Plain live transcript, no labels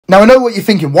Now I know what you're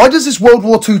thinking, why does this World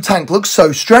War II tank look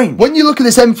so strange? When you look at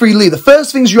this M3 Lee, the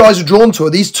first things your eyes are drawn to are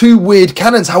these two weird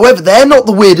cannons. However, they're not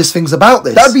the weirdest things about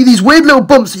this. That'd be these weird little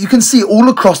bumps that you can see all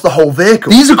across the whole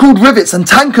vehicle. These are called rivets, and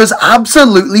tankers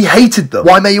absolutely hated them.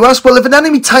 Why, may you ask? Well, if an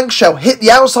enemy tank shell hit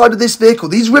the outside of this vehicle,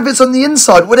 these rivets on the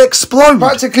inside would explode,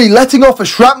 practically letting off a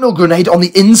shrapnel grenade on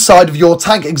the inside of your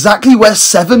tank, exactly where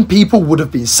 7 people would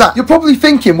have been sat. You're probably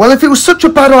thinking, well, if it was such a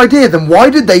bad idea, then why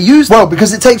did they use them? Well,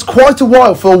 because it takes quite a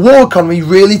while for a war economy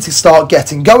really to start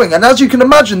getting going, and as you can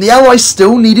imagine, the Allies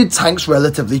still needed tanks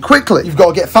relatively quickly. You've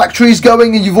got to get factories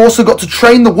going, and you've also got to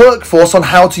train the workforce on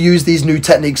how to use these new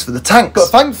techniques for the tanks. But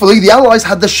thankfully, the Allies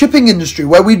had the shipping industry,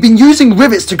 where we'd been using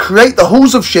rivets to create the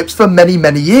hulls of ships for many,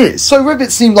 many years. So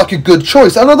rivets seemed like a good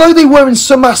choice, and although they were in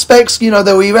some aspects, you know,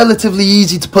 they were relatively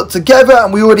easy to put together,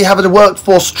 and we already had a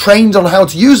workforce trained on how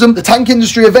to use them, the tank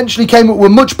industry eventually came up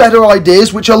with much better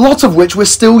ideas, which a lot of which we're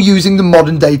still using in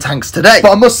modern day tanks today.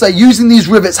 But I must say, using these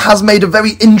rivets has made a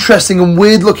very interesting and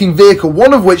weird looking vehicle,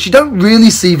 one of which you don't really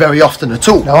see very often at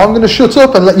all. Now I'm going to shut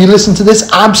up and let you listen to this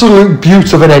absolute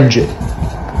beaut of an engine.